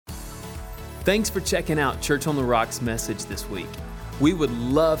Thanks for checking out Church on the Rock's message this week. We would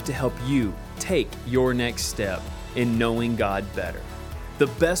love to help you take your next step in knowing God better. The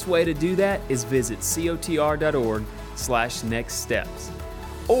best way to do that is visit cotr.org/nextsteps.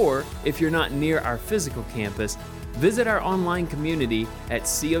 Or if you're not near our physical campus, visit our online community at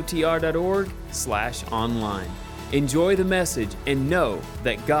cotr.org/online. Enjoy the message and know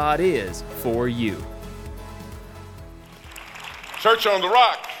that God is for you. Church on the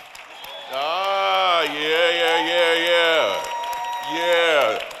Rock.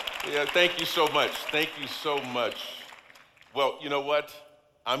 Yeah, thank you so much. Thank you so much. Well, you know what?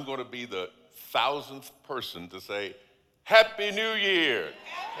 I'm going to be the 1,000th person to say, Happy New Year.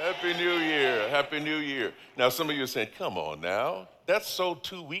 Happy New Year. Happy New Year. Now, some of you are saying, come on now. That's so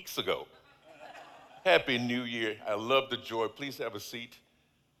 2 weeks ago. Happy New Year. I love the joy. Please have a seat.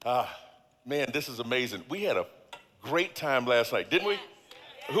 Man, this is amazing. We had a great time last night, didn't we?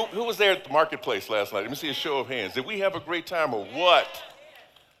 Who was there at the marketplace last night? Let me see a show of hands. Did we have a great time or what?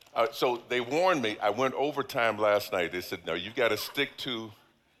 So they warned me. I went overtime last night. They said, no, you got to stick to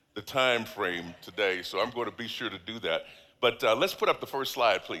the time frame today. So I'm going to be sure to do that. But let's put up the first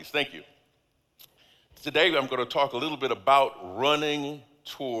slide, please. Thank you. Today I'm going to talk a little bit about running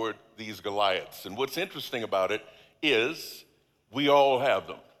toward these Goliaths. And what's interesting about it is we all have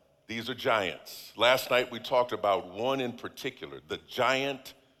them. These are giants. Last night we talked about one in particular, the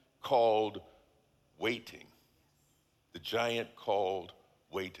giant called waiting. The giant called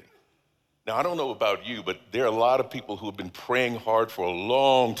waiting. Now, I don't know about you, but there are a lot of people who have been praying hard for a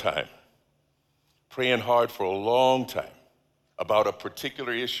long time about a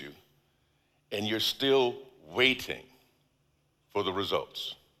particular issue, and you're still waiting for the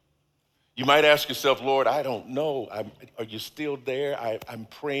results. You might ask yourself, Lord, I don't know. Are you still there? I'm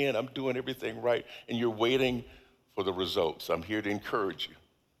praying, I'm doing everything right, and you're waiting for the results. I'm here to encourage you.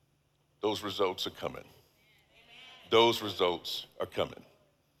 Those results are coming. Those results are coming.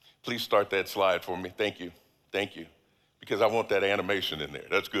 Please start that slide for me. Thank you. Thank you. Because I want that animation in there.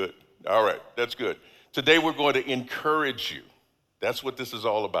 That's good. All right, that's good. Today we're going to encourage you. That's what this is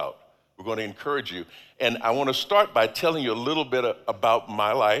all about. We're going to encourage you. And I want to start by telling you a little bit about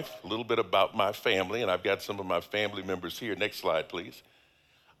my life, a little bit about my family, and I've got some of my family members here. Next slide, please.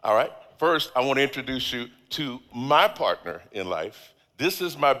 All right. First, I want to introduce you to my partner in life. This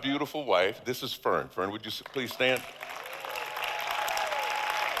is my beautiful wife. This is Fern. Fern, would you please stand?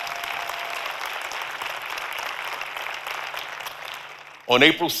 On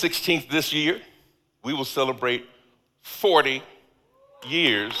April 16th this year, we will celebrate 40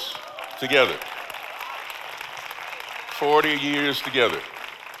 years together. 40 years together.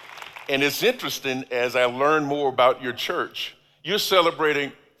 And it's interesting, as I learn more about your church, you're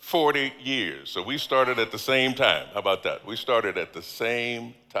celebrating 40 years. So we started at the same time. How about that? We started at the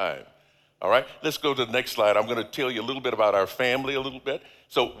same time. All right, let's go to the next slide. I'm going to tell you a little bit about our family a little bit.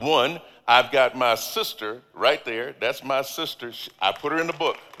 So one, I've got my sister right there. That's my sister. I put her in the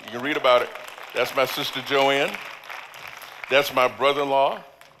book. You can read about it. That's my sister, Joanne. That's my brother-in-law,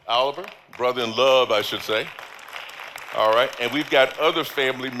 Oliver. Brother-in-love, I should say. All right, and we've got other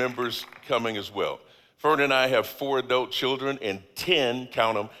family members coming as well. Fern and I have 4 adult children and 10,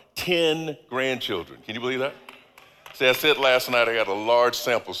 count them, 10 grandchildren. Can you believe that? See, I said last night I got a large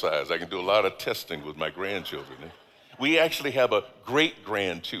sample size. I can do a lot of testing with my grandchildren. We actually have a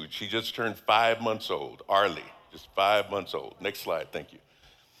great-grand too. She just turned 5 months old, Arlie, just 5 months old. Next slide, thank you.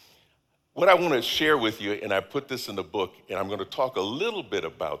 What I want to share with you, and I put this in the book, and I'm going to talk a little bit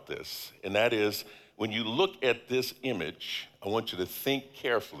about this, and that is when you look at this image, I want you to think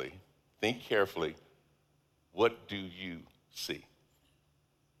carefully, what do you see?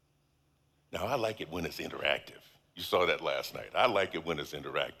 Now, I like it when it's interactive. You saw that last night. I like it when it's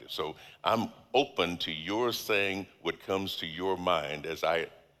interactive. So I'm open to your saying what comes to your mind as I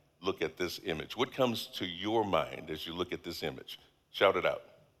look at this image. What comes to your mind as you look at this image? Shout it out.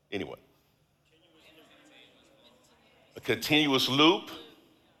 Anyone? A continuous loop.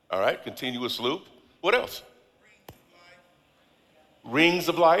 All right, continuous loop. What else? Rings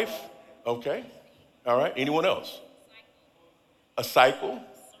of life. Okay. All right. Anyone else? A cycle.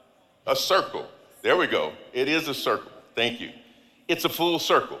 A circle. There we go. It is a circle. Thank you. It's a full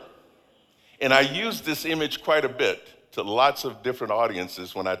circle. And I use this image quite a bit to lots of different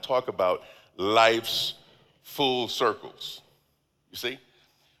audiences when I talk about life's full circles. You see?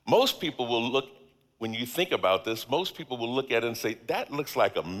 Most people will look, when you think about this, most people will look at it and say, that looks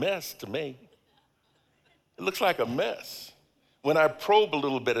like a mess to me. It looks like a mess. When I probe a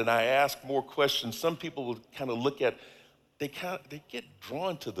little bit and I ask more questions, some people will kind of look at, they get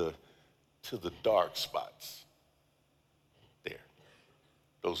drawn to the dark spots there.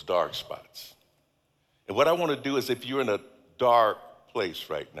 those dark spots. And what I want to do is, if you're in a dark place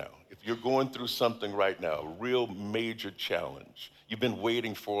right now, if you're going through something right now, a real major challenge, you've been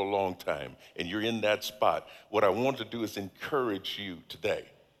waiting for a long time, and you're in that spot, what I want to do is encourage you today,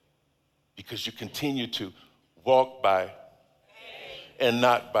 because you continue to walk by and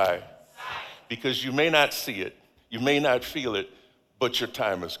not by, because you may not see it, you may not feel it, but your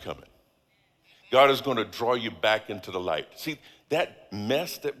time is coming. God is going to draw you back into the light. See, that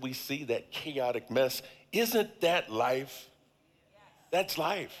mess that we see, that chaotic mess, isn't that life? That's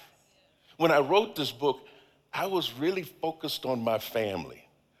life. When I wrote this book, I was really focused on my family.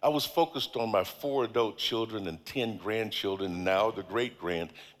 I was focused on my 4 adult children and 10 grandchildren, and now the great-grand,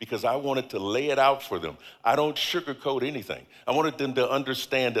 because I wanted to lay it out for them. I don't sugarcoat anything. I wanted them to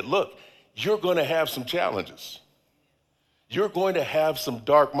understand that, look, you're going to have some challenges. You're going to have some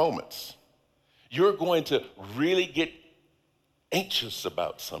dark moments. You're going to really get anxious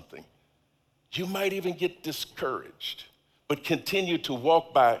about something. You might even get discouraged, but continue to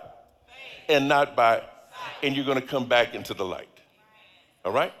walk by and not by, and you're going to come back into the light.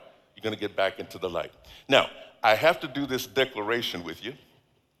 All right? You're going to get back into the light. Now, I have to do this declaration with you.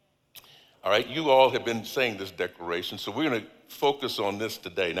 All right? You all have been saying this declaration, so we're going to focus on this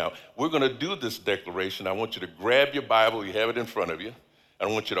today. Now, we're going to do this declaration. I want you to grab your Bible. You have it in front of you. I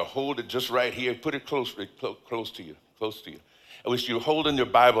want you to hold it just right here. Put it close to you, close to you. I wish you hold in your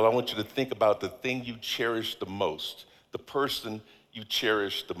Bible. I want you to think about the thing you cherish the most, the person you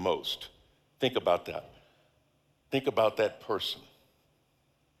cherish the most. Think about that. Think about that person.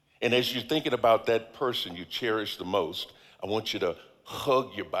 And as you're thinking about that person you cherish the most, I want you to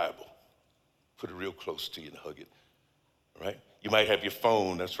hug your Bible. Put it real close to you and hug it. All right? You might have your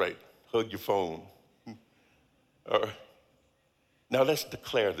phone. That's right. Hug your phone. All right. Now let's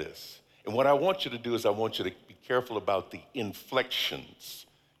declare this. And what I want you to do is I want you to be careful about the inflections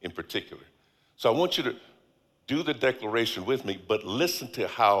in particular. So I want you to do the declaration with me, but listen to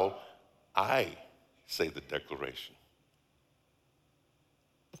how I say the declaration.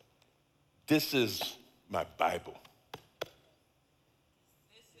 This is my Bible.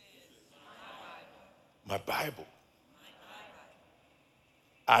 My Bible.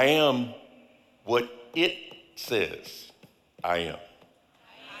 I am what it says I am.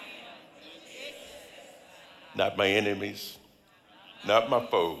 Not my enemies, not my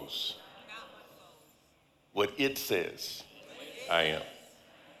foes. What it says I am.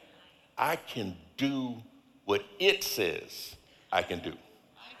 I can do what it says I can do.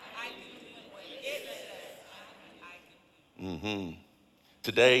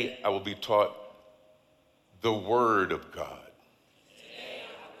 Today I will be taught the Word of God.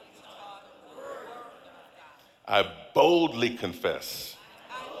 I boldly confess.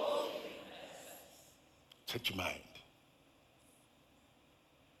 Touch your mind.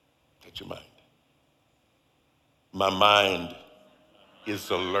 Touch your mind. My mind is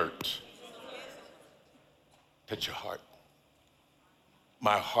alert. Touch your heart.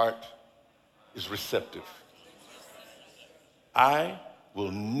 My heart is receptive. I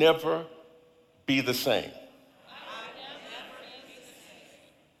will never be the same.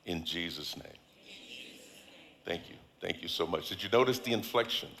 In Jesus' name. Thank you. Thank you so much. Did you notice the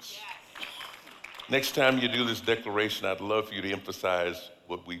inflections? Next time you do this declaration, I'd love for you to emphasize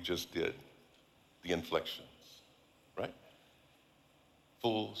what we just did, the inflections, right?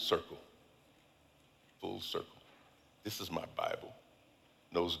 Full circle. Full circle. This is my Bible.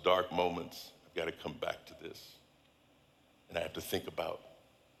 In those dark moments, I've got to come back to this. And I have to think about,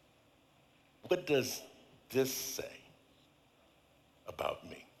 what does this say about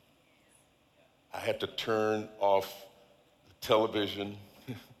me? I had to turn off the television,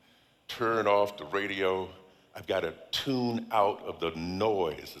 turn off the radio. I've got to tune out of the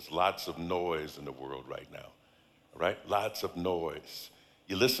noise. There's lots of noise in the world right now, all right? Lots of noise.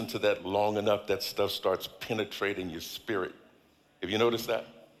 You listen to that long enough, that stuff starts penetrating your spirit. Have you noticed that?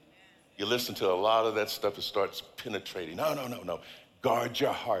 You listen to a lot of that stuff, it starts penetrating. No. Guard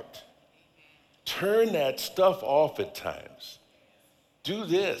your heart. Turn that stuff off at times. Do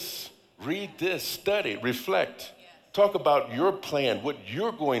this. Read this. Study. Reflect. Talk about your plan, what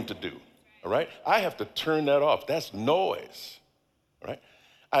you're going to do. All right? I have to turn that off. That's noise. All right?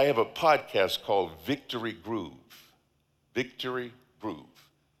 I have a podcast called Victory Groove. Victory Groove.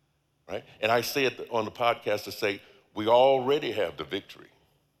 Right? And I say it on the podcast to say, we already have the victory.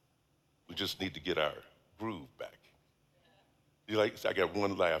 We just need to get our groove back. You like? I got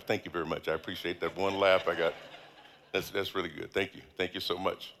one laugh. Thank you very much. I appreciate that one laugh I got. That's really good. Thank you. Thank you so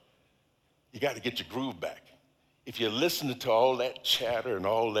much. You got to get your groove back. If you're listening to all that chatter and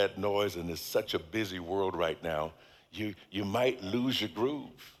all that noise, and it's such a busy world right now, you might lose your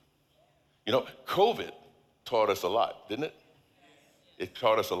groove. You know, COVID taught us a lot, didn't it? It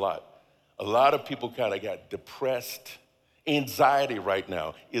taught us a lot. A lot of people kind of got depressed. Anxiety right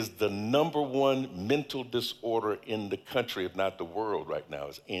now is the number one mental disorder in the country, if not the world right now,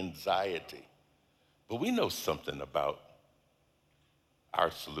 is anxiety. But we know something about our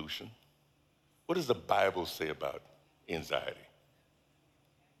solution. What does the Bible say about anxiety?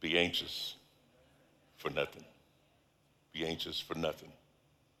 Be anxious for nothing. Be anxious for nothing.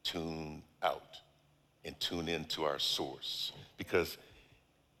 Tune out and tune into our source, because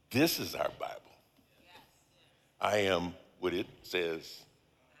this is our Bible. I am what it says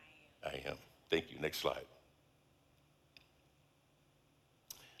I am. Thank you. Next slide.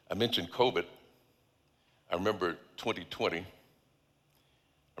 I mentioned COVID. I remember 2020. I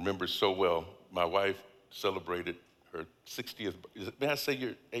remember so well. My wife celebrated her 60th. May I say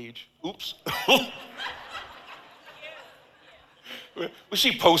your age? Oops. Well,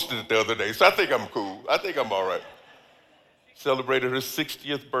 she posted it the other day, so I think I'm cool. I think I'm all right. Celebrated her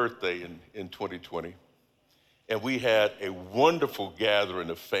 60th birthday in 2020. And we had a wonderful gathering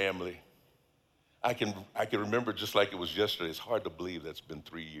of family. I can remember just like it was yesterday. It's hard to believe that's been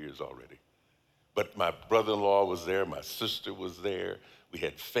 3 years already. But my brother-in-law was there, my sister was there. We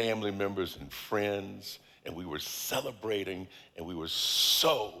had family members and friends, and we were celebrating, and we were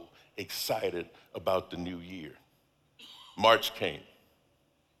so excited about the new year. March came,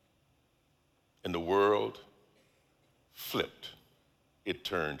 and the world flipped. It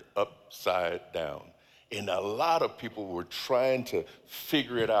turned upside down. And a lot of people were trying to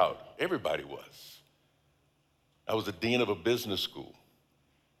figure it out. Everybody was. I was the dean of a business school.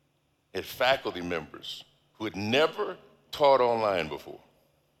 Had faculty members who had never taught online before.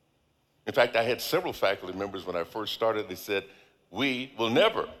 In fact, I had several faculty members when I first started, they said, we will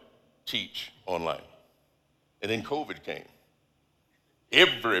never teach online. And then COVID came.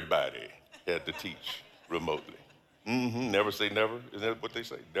 Everybody had to teach remotely. Never say never. Isn't that what they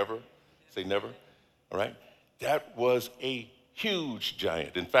say? Never say never. All right? That was a huge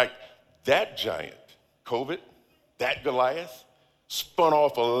giant. In fact, that giant, COVID, that Goliath, spun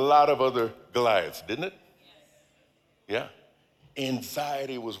off a lot of other Goliaths, didn't it? Yeah.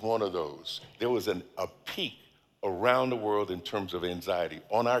 Anxiety was one of those. There was a peak around the world in terms of anxiety.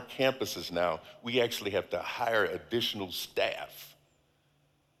 On our campuses now, we actually have to hire additional staff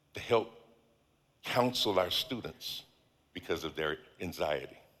to help counsel our students because of their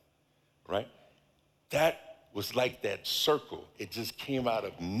anxiety, right? That was like that circle. It just came out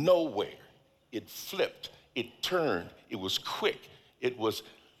of nowhere. It flipped, it turned, it was quick. It was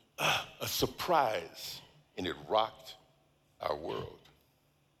a surprise, and it rocked our world.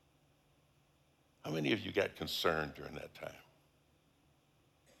 How many of you got concerned during that time?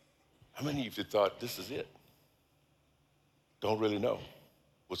 How many of you thought, this is it? Don't really know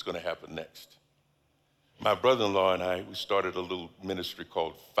what's going to happen next. My brother-in-law and I, we started a little ministry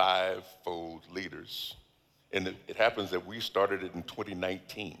called Fivefold Leaders. And it happens that we started it in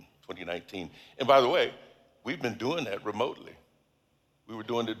 2019. And by the way, we've been doing that remotely. We were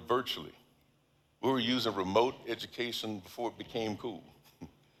doing it virtually. We were using remote education before it became cool.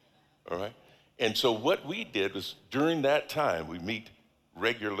 All right? And so what we did was during that time, we meet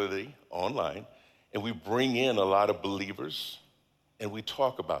regularly online, and we bring in a lot of believers, and we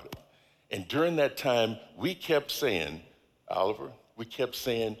talk about it. And during that time, we kept saying, Oliver,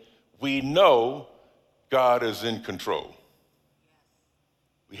 we know God is in control.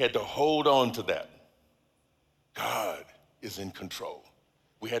 We had to hold on to that. God is in control.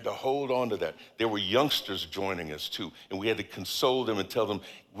 We had to hold on to that. There were youngsters joining us too, and we had to console them and tell them,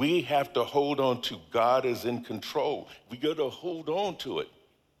 we have to hold on to God is in control. We got to hold on to it.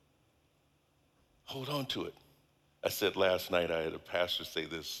 Hold on to it. I said last night, I had a pastor say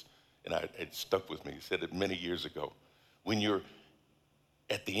this, and it stuck with me. He said it many years ago. When you're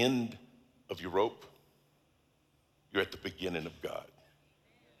at the end of your rope, you're at the beginning of God.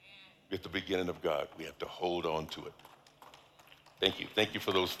 You're at the beginning of God. We have to hold on to it. Thank you. Thank you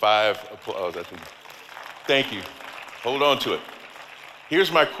for those 5 applause. Thank you. Hold on to it.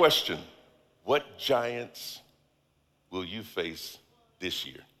 Here's my question. What giants will you face this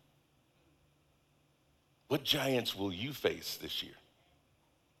year? What giants will you face this year?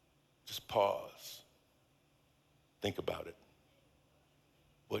 Just pause. Think about it.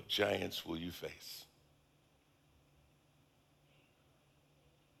 What giants will you face?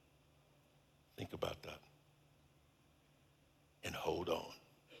 Think about that. And hold on.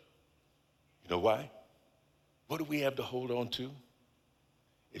 You know why? What do we have to hold on to?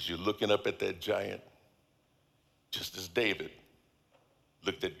 As you're looking up at that giant, just as David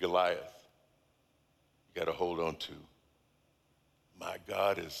looked at Goliath, you got to hold on to. My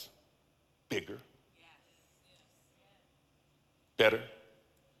God is bigger, better,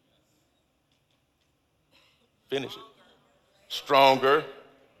 finish it, stronger,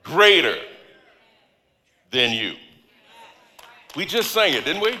 greater than you. We just sang it,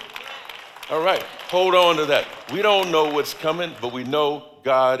 didn't we? All right, hold on to that. We don't know what's coming, but we know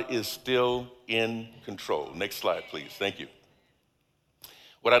God is still in control. Next slide, please. Thank you.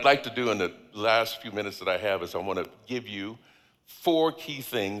 What I'd like to do in the last few minutes that I have is I want to give you 4 key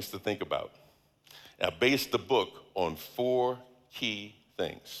things to think about. I based the book on 4 key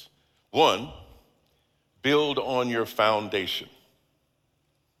things. 1, build on your foundation.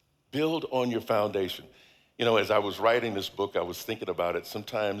 Build on your foundation. You know, as I was writing this book, I was thinking about it.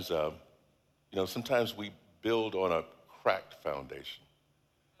 Sometimes, sometimes we build on a cracked foundation.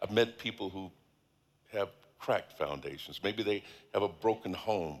 I've met people who have cracked foundations. Maybe they have a broken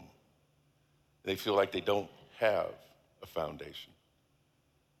home. They feel like they don't have a foundation.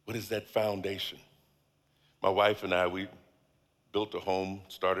 What is that foundation? My wife and I, we built a home,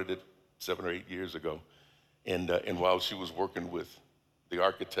 started it 7 or 8 years ago. And while she was working with the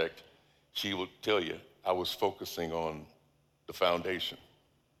architect, she would tell you, I was focusing on the foundation.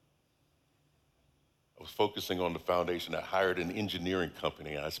 I was focusing on the foundation. I hired an engineering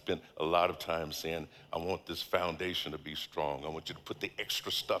company, and I spent a lot of time saying, I want this foundation to be strong. I want you to put the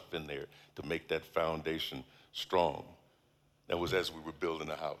extra stuff in there to make that foundation strong. That was as we were building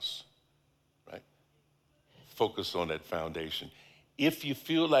the house, right? Focus on that foundation. If you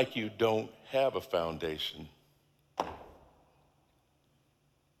feel like you don't have a foundation,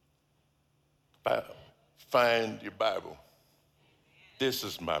 find your Bible. This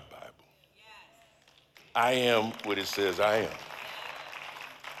is my Bible. I am what it says I am.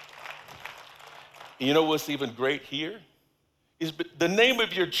 You know what's even great here? Is the name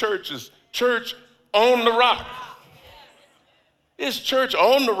of your church is Church on the Rock. It's Church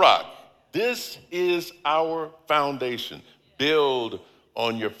on the Rock. This is our foundation. Build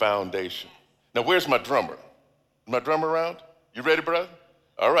on your foundation. Now, where's my drummer? Is my drummer around? You ready, brother?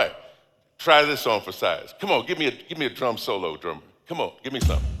 All right. Try this on for size. Come on, give me a drum solo, drummer. Come on, give me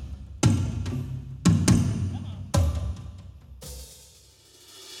something.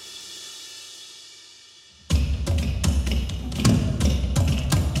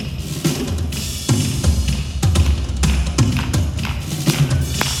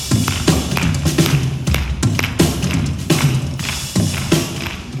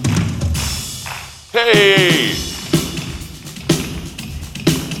 Hey!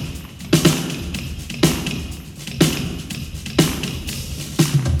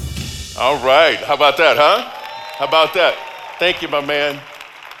 All right, how about that, huh? How about that? Thank you, my man.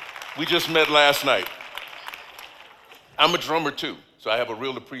 We just met last night. I'm a drummer too, so I have a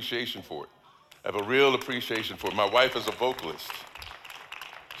real appreciation for it. My wife is a vocalist.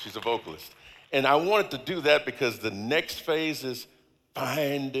 She's a vocalist. And I wanted to do that because the next phase is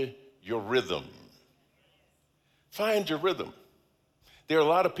find your rhythm. Find your rhythm. There are a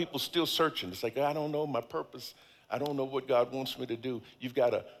lot of people still searching. It's like, I don't know my purpose. I don't know what God wants me to do. You've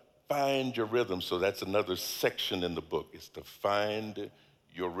got to find your rhythm. So that's another section in the book, is to find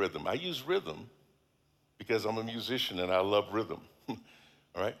your rhythm. I use rhythm because I'm a musician and I love rhythm. All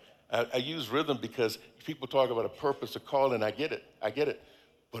right? I use rhythm because people talk about a purpose, a call, and I get it.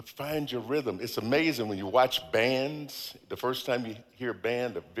 But find your rhythm. It's amazing when you watch bands. The first time you hear a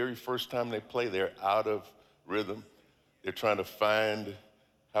band, the very first time they play, they're out of rhythm. They're trying to find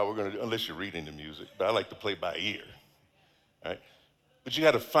how we're going to do, unless you're reading the music, but I like to play by ear, all right? But you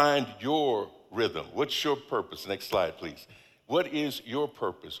got to find your rhythm. What's your purpose? Next slide, please. What is your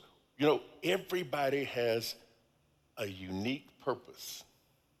purpose? You know, everybody has a unique purpose.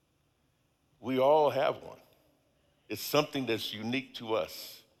 We all have one. It's something that's unique to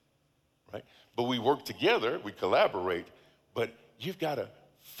us, right? But we work together, we collaborate, but you've got to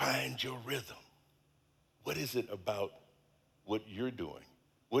find your rhythm. What is it about what you're doing?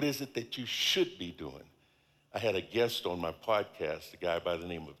 What is it that you should be doing? I had a guest on my podcast, a guy by the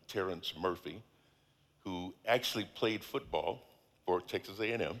name of Terrence Murphy, who actually played football for Texas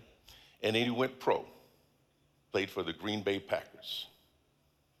A&M, and then he went pro, played for the Green Bay Packers.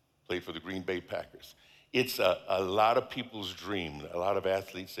 It's a lot of people's dream. A lot of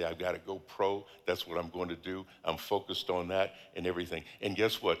athletes say, I've got to go pro. That's what I'm going to do. I'm focused on that and everything. And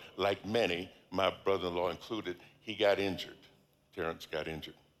guess what? Like many, my brother-in-law included, he got injured. Terrence got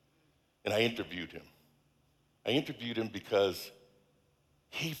injured. And I interviewed him. Because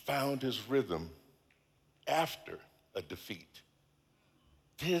he found his rhythm after a defeat.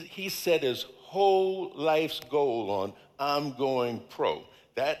 He set his whole life's goal on, I'm going pro.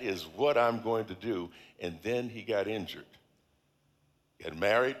 That is what I'm going to do. And then he got injured. He got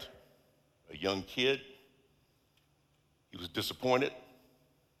married, a young kid. He was disappointed.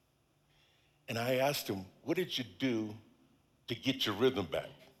 And I asked him, what did you do to get your rhythm back,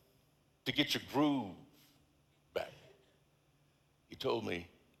 to get your groove back? He told me,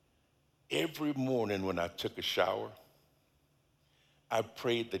 every morning when I took a shower, I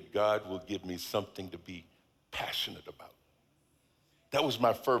prayed that God will give me something to be passionate about. That was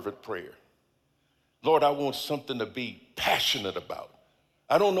my fervent prayer. Lord, I want something to be passionate about.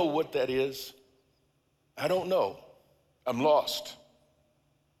 I don't know what that is. I don't know. I'm lost.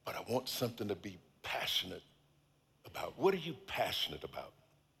 But I want something to be passionate about. What are you passionate about?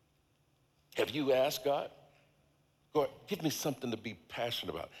 Have you asked God? God, give me something to be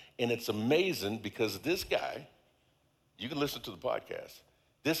passionate about. And it's amazing because this guy, you can listen to the podcast,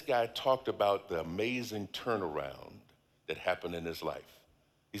 this guy talked about the amazing turnaround that happened in his life.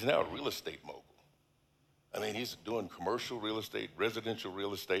 He's now a real estate mogul. I mean, he's doing commercial real estate, residential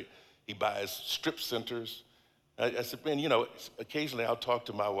real estate. He buys strip centers. I said, man, you know, occasionally I'll talk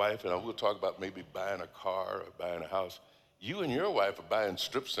to my wife and we'll talk about maybe buying a car or buying a house. You and your wife are buying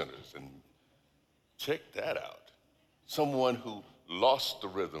strip centers, and check that out. Someone who lost the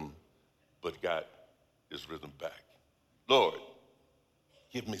rhythm but got his rhythm back. Lord,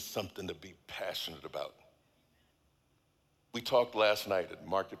 give me something to be passionate about. We talked last night at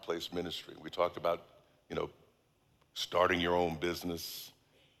Marketplace Ministry. We talked about, you know, starting your own business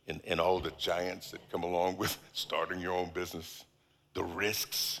and all the giants that come along with starting your own business, the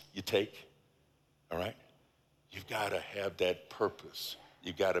risks you take, all right? You've got to have that purpose.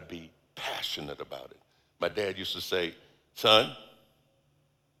 You've got to be passionate about it. My dad used to say, son,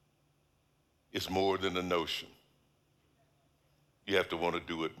 it's more than a notion. You have to want to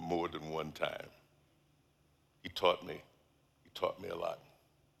do it more than one time. He taught me a lot.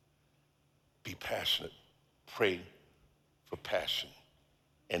 Be passionate. Pray for passion.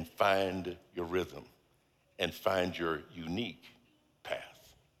 And find your rhythm. And find your unique path.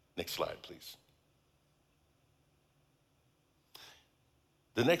 Next slide, please.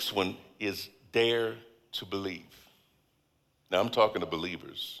 The next one is dare to believe. Now, I'm talking to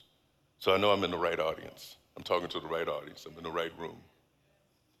believers, so I know I'm in the right audience. I'm talking to the right audience. I'm in the right room.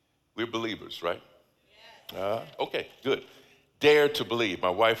 We're believers, right? Okay, good. Dare to believe. My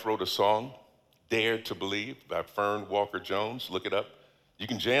wife wrote a song, Dare to Believe, by Fern Walker Jones. Look it up. You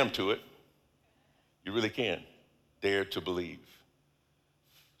can jam to it. You really can. Dare to believe.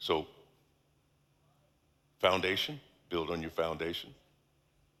 So, foundation, build on your foundation.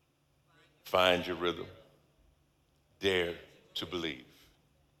 Find your rhythm. Dare to believe.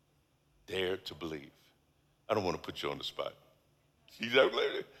 Dare to believe. I don't want to put you on the spot. See that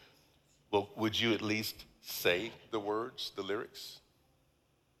later? Well, would you at least say the words, the lyrics?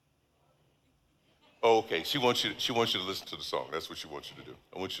 Oh, okay. She wants you to listen to the song. That's what she wants you to do.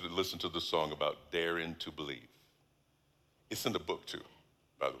 I want you to listen to the song about daring to believe. It's in the book too,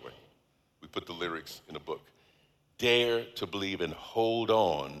 by the way. We put the lyrics in the book. Dare to believe and hold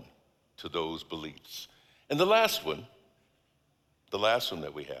on to those beliefs. And the last one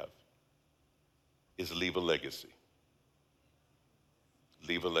that we have is leave a legacy.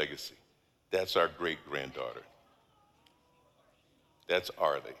 Leave a legacy. That's our great-granddaughter. That's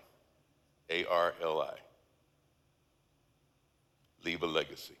Arlie. A-R-L-I. Leave a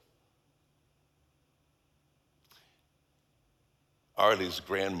legacy. Arlie's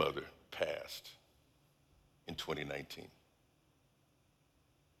grandmother passed in 2019.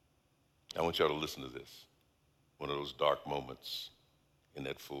 I want y'all to listen to this. One of those dark moments in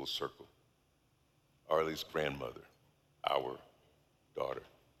that full circle. Arlie's grandmother, our daughter,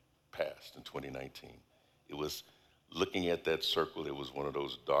 passed in 2019. It was looking at that circle, it was one of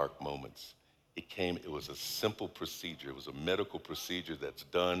those dark moments. It was a simple procedure. It was a medical procedure that's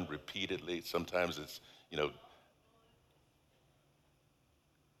done repeatedly. Sometimes it's,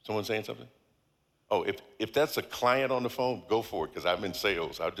 someone saying something? Oh, if that's a client on the phone, go for it, because I'm in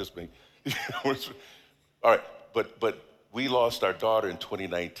sales. I'll just be, all right, but we lost our daughter in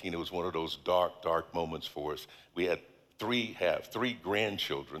 2019. It was one of those dark, dark moments for us. We had three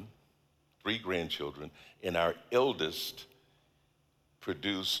grandchildren, and our eldest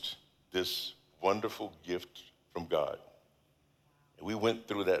produced this wonderful gift from God. And we went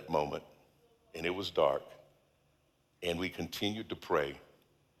through that moment, and it was dark, and we continued to pray,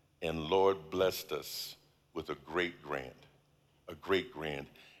 and Lord blessed us with a great grand.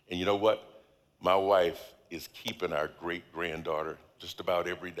 And you know what? My wife is keeping our great-granddaughter just about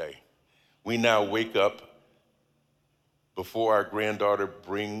every day. We now wake up Before our granddaughter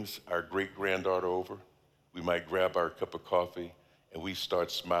brings our great-granddaughter over, we might grab our cup of coffee and we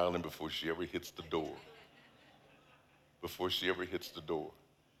start smiling before she ever hits the door. Before she ever hits the door.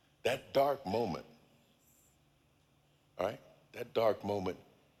 That dark moment, all right? That dark moment,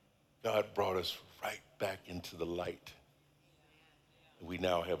 God brought us right back into the light. We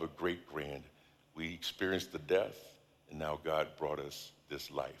now have a great grand. We experienced the death, and now God brought us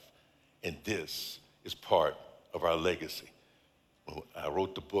this life. And this is part of our legacy. When I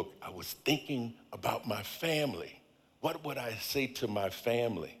wrote the book, I was thinking about my family. What would I say to my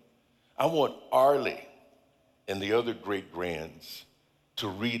family? I want Arlie and the other great grands to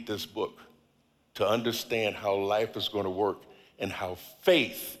read this book, to understand how life is going to work and how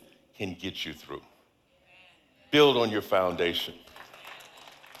faith can get you through. Build on your foundation.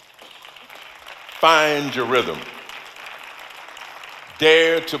 Find your rhythm.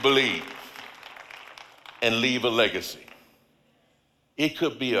 Dare to believe and leave a legacy. It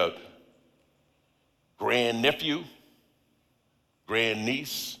could be a grandnephew,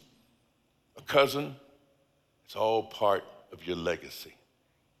 grandniece, a cousin. It's all part of your legacy.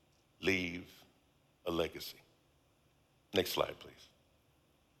 Leave a legacy. Next slide, please.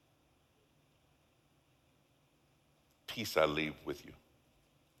 Peace I leave with you.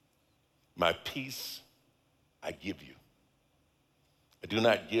 My peace I give you. I do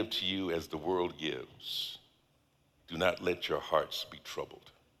not give to you as the world gives. Do not let your hearts be troubled.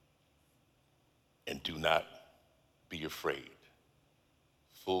 And do not be afraid.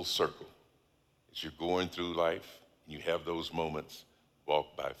 Full circle. As you're going through life, and you have those moments,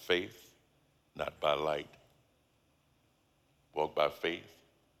 walk by faith, not by light. Walk by faith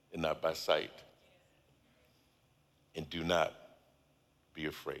and not by sight. And do not be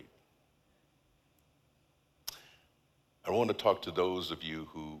afraid. I want to talk to those of you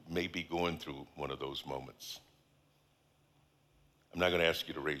who may be going through one of those moments. I'm not going to ask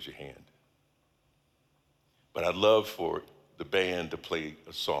you to raise your hand. But I'd love for the band to play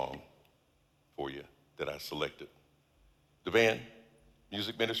a song for you that I selected. The band,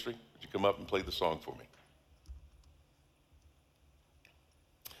 music ministry, would you come up and play the song for me?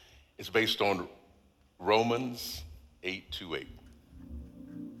 It's based on Romans 8:28.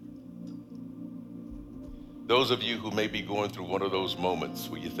 Those of you who may be going through one of those moments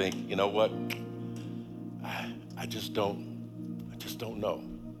where you think, you know what, I just don't know.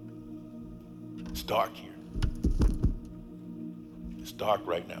 It's dark here. It's dark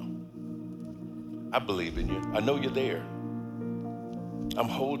right now. I believe in you. I know you're there. I'm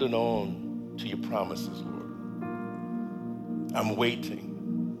holding on to your promises, Lord. I'm waiting.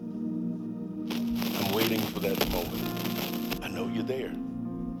 I'm waiting for that moment. I know you're there.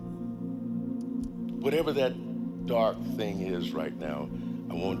 Whatever that dark thing is right now,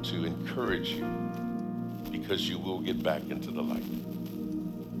 I want to encourage you because you will get back into the light.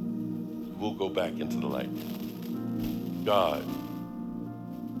 You will go back into the light. God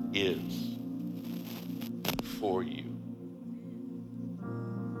is for you.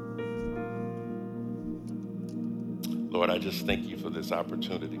 Lord, I just thank you for this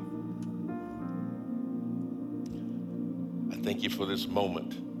opportunity. I thank you for this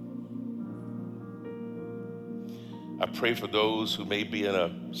moment. I pray for those who may be in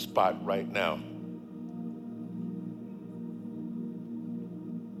a spot right now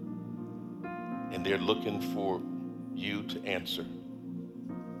and they're looking for you to answer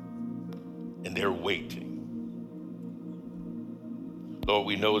and they're waiting. Lord,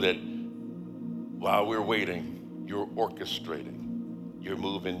 we know that while we're waiting, you're orchestrating. You're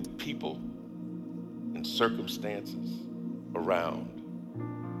moving people and circumstances around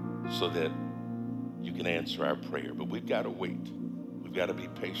so that you can answer our prayer. But we've got to wait. We've got to be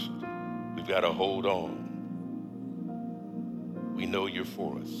patient. We've got to hold on. We know you're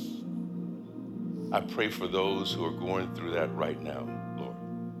for us. I pray for those who are going through that right now, Lord.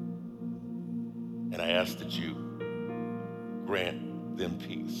 And I ask that you grant them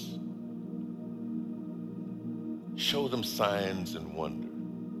peace. Show them signs and wonder.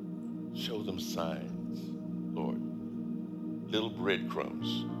 Show them signs, Lord. Little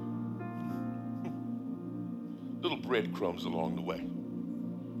breadcrumbs. Little breadcrumbs along the way.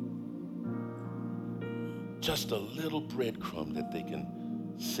 Just a little breadcrumb that they can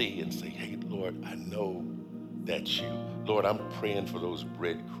see and say, hey, Lord, I know that's you. Lord, I'm praying for those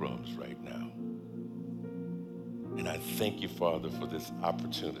breadcrumbs right now. And I thank you, Father, for this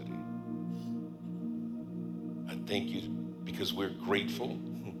opportunity. I thank you because we're grateful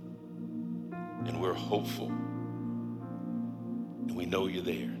and we're hopeful and we know you're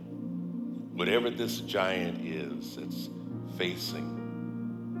there. Whatever this giant is that's facing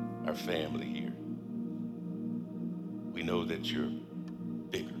our family here, we we know that you're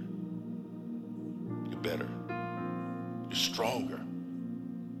bigger, you're better, you're stronger,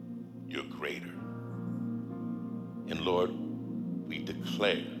 you're greater. And Lord, we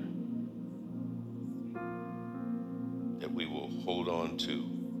declare that we will hold on to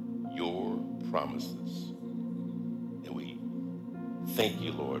your promises. And we thank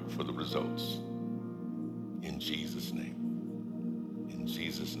you, Lord, for the results. In Jesus' name. In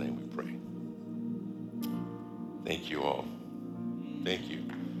Jesus' name we pray. Thank you all. Thank you.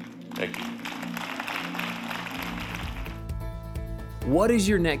 Thank you. What is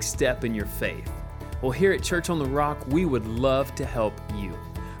your next step in your faith? Well, here at Church on the Rock, we would love to help you.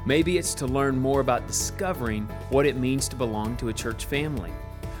 Maybe it's to learn more about discovering what it means to belong to a church family,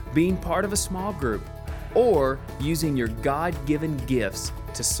 being part of a small group, or using your God-given gifts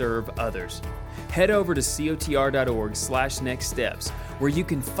to serve others. Head over to cotr.org/nextsteps, where you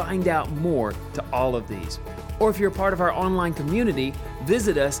can find out more to all of these. Or if you're a part of our online community,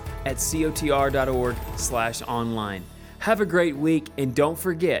 visit us at cotr.org/online. Have a great week, and don't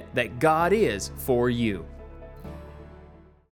forget that God is for you.